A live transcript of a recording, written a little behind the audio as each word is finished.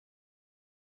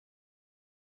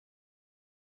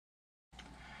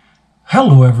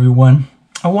Hello everyone.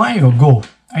 A while ago,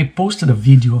 I posted a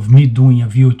video of me doing a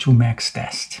VO2 max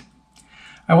test.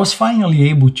 I was finally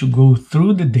able to go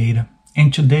through the data,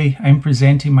 and today I'm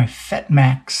presenting my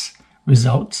FatMax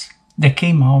results that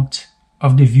came out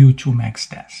of the VO2 max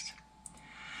test.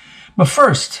 But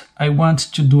first, I want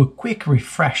to do a quick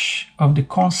refresh of the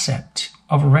concept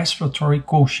of respiratory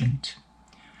quotient,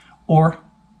 or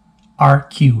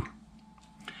RQ.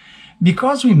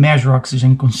 Because we measure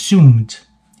oxygen consumed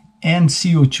and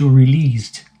CO2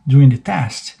 released during the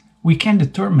test, we can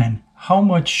determine how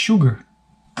much sugar,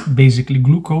 basically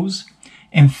glucose,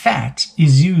 and fat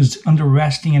is used under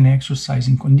resting and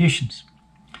exercising conditions.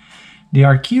 The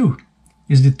RQ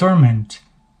is determined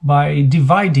by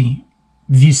dividing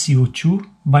VCO2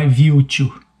 by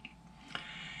VO2.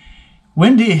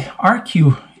 When the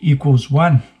RQ equals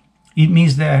 1, it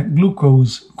means that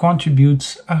glucose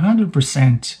contributes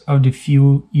 100% of the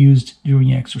fuel used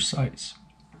during exercise.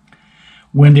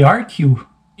 When the RQ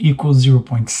equals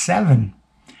 0.7,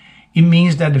 it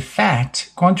means that the fat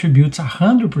contributes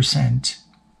 100%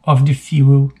 of the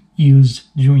fuel used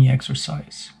during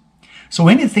exercise. So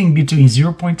anything between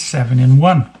 0.7 and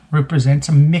 1 represents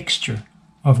a mixture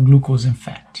of glucose and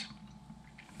fat.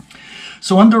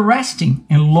 So under resting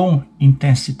and low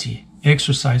intensity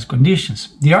exercise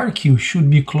conditions, the RQ should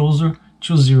be closer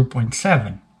to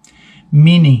 0.7,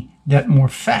 meaning that more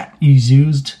fat is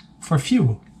used for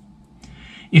fuel.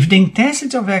 If the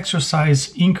intensity of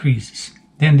exercise increases,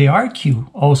 then the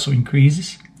RQ also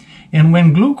increases, and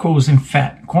when glucose and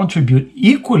fat contribute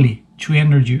equally to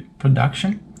energy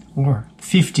production, or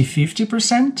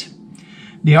 50-50%,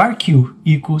 the RQ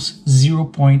equals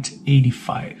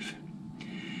 0.85.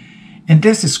 And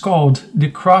this is called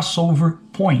the crossover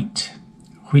point,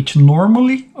 which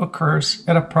normally occurs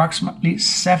at approximately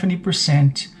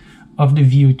 70% of the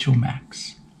VO2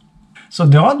 max. So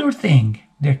the other thing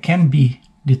that can be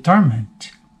determined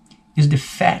is the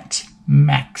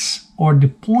FatMax, or the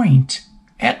point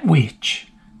at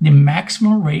which the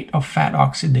maximum rate of fat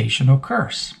oxidation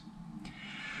occurs.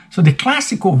 So the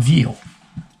classical view,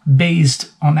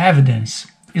 based on evidence,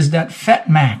 is that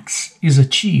FatMax is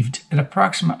achieved at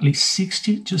approximately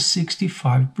 60 to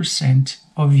 65%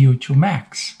 of VO2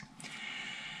 max,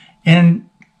 and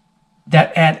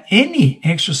that at any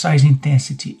exercise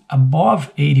intensity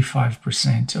above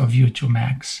 85% of VO2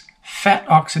 max, fat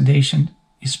oxidation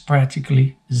is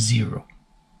practically zero.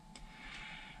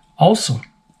 Also,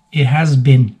 it has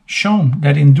been shown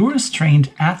that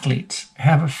endurance-trained athletes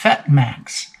have a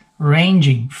FatMax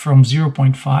ranging from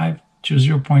 0.5 to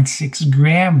 0.6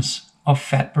 grams of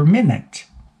fat per minute.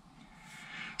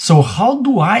 So how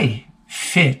do I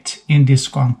fit in this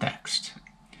context?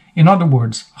 In other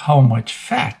words, how much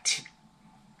fat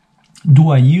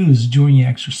do I use during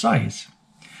exercise?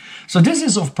 So this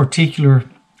is of particular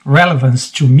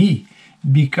relevance to me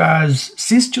because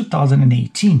since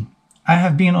 2018, I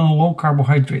have been on a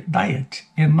low-carbohydrate diet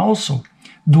and also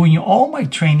doing all my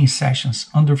training sessions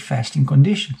under fasting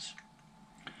conditions.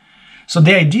 So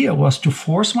the idea was to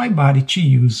force my body to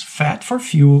use fat for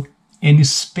fuel and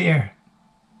spare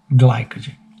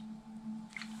glycogen.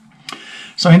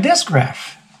 So in this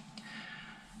graph,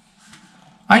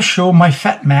 I show my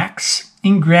FatMax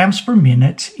in grams per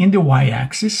minute in the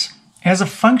y-axis as a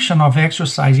function of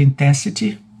exercise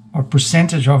intensity or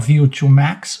percentage of VO2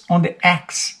 max on the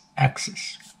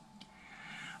x-axis.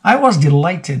 I was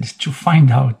delighted to find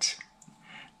out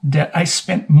that I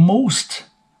spent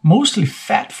mostly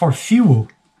fat for fuel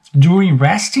during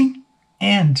resting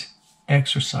and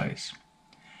exercise.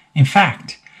 In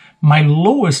fact, my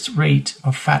lowest rate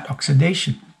of fat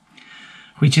oxidation,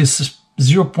 which is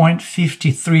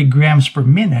 0.53 grams per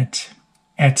minute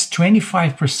at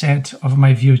 25% of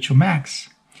my VO2 max,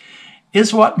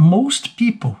 is what most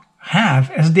people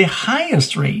have as the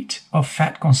highest rate of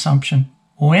fat consumption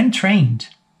when trained.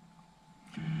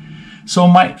 So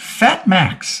my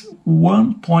FatMax,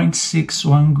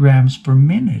 1.61 grams per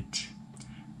minute,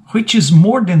 which is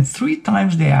more than 3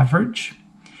 times the average,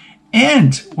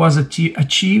 and was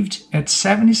achieved at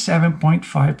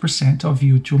 77.5% of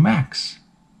VO2 max.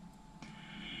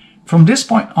 From this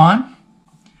point on,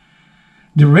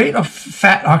 the rate of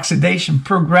fat oxidation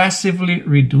progressively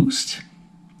reduced.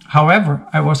 However,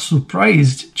 I was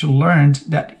surprised to learn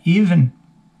that even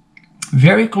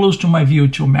very close to my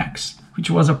VO2 max, which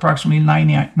was approximately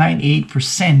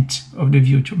 98% of the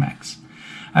VO2 max,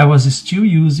 I was still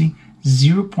using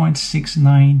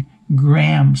 0.69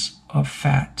 grams of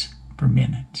fat per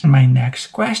minute. And my next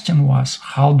question was,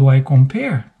 how do I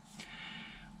compare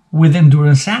with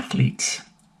endurance athletes,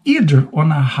 either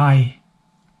on a high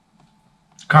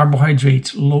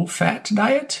carbohydrate, low-fat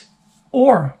diet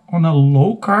or on a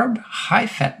low-carb,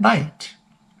 high-fat diet.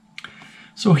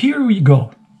 So here we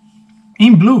go.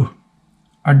 In blue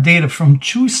are data from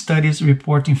 2 studies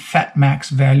reporting FatMax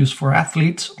values for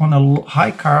athletes on a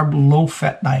high-carb,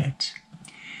 low-fat diet.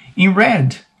 In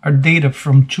red are data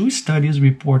from 2 studies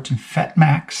reporting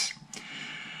FatMax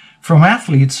from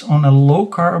athletes on a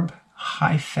low-carb,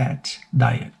 high-fat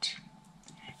diet.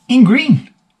 In green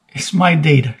is my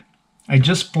data. I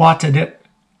just plotted it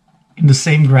in the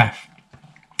same graph.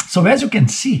 So as you can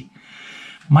see,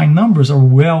 my numbers are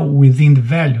well within the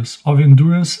values of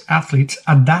endurance athletes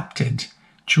adapted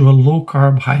to a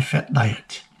low-carb, high-fat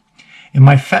diet. And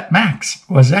my FatMax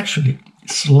was actually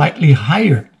slightly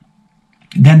higher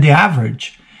than the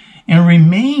average and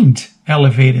remained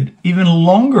elevated even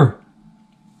longer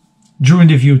during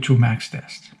the VO2 max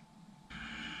test.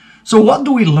 So what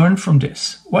do we learn from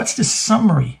this? What's the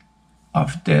summary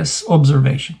of these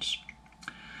observations?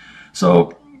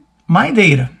 So my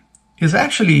data is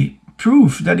actually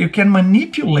proof that you can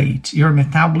manipulate your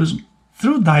metabolism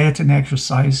through diet and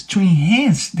exercise to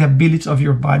enhance the ability of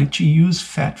your body to use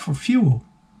fat for fuel.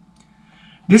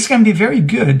 This can be very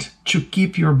good to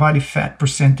keep your body fat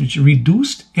percentage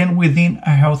reduced and within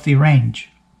a healthy range.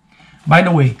 By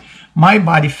the way, my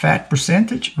body fat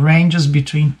percentage ranges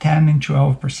between 10 and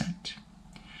 12%.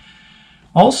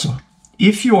 Also,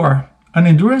 if you're an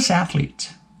endurance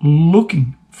athlete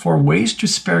looking for ways to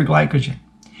spare glycogen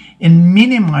and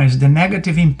minimize the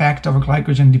negative impact of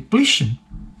glycogen depletion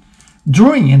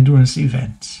during endurance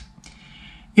events,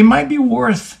 it might be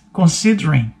worth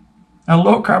considering a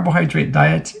low-carbohydrate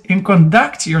diet and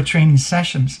conduct your training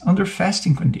sessions under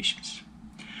fasting conditions.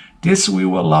 This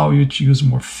will allow you to use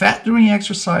more fat during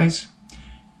exercise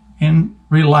and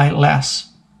rely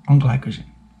less on glycogen.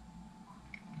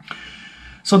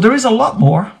 So there is a lot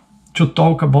more to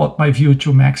talk about my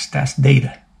VO2 max test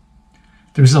data.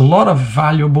 There's a lot of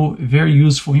valuable, very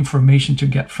useful information to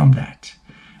get from that.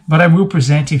 But I will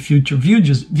present in future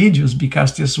videos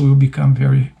because this will become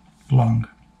very long.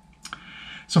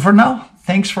 So for now,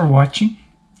 thanks for watching.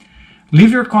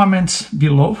 Leave your comments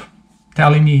below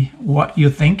telling me what you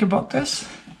think about this.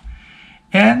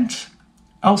 And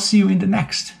I'll see you in the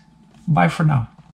next. Bye for now.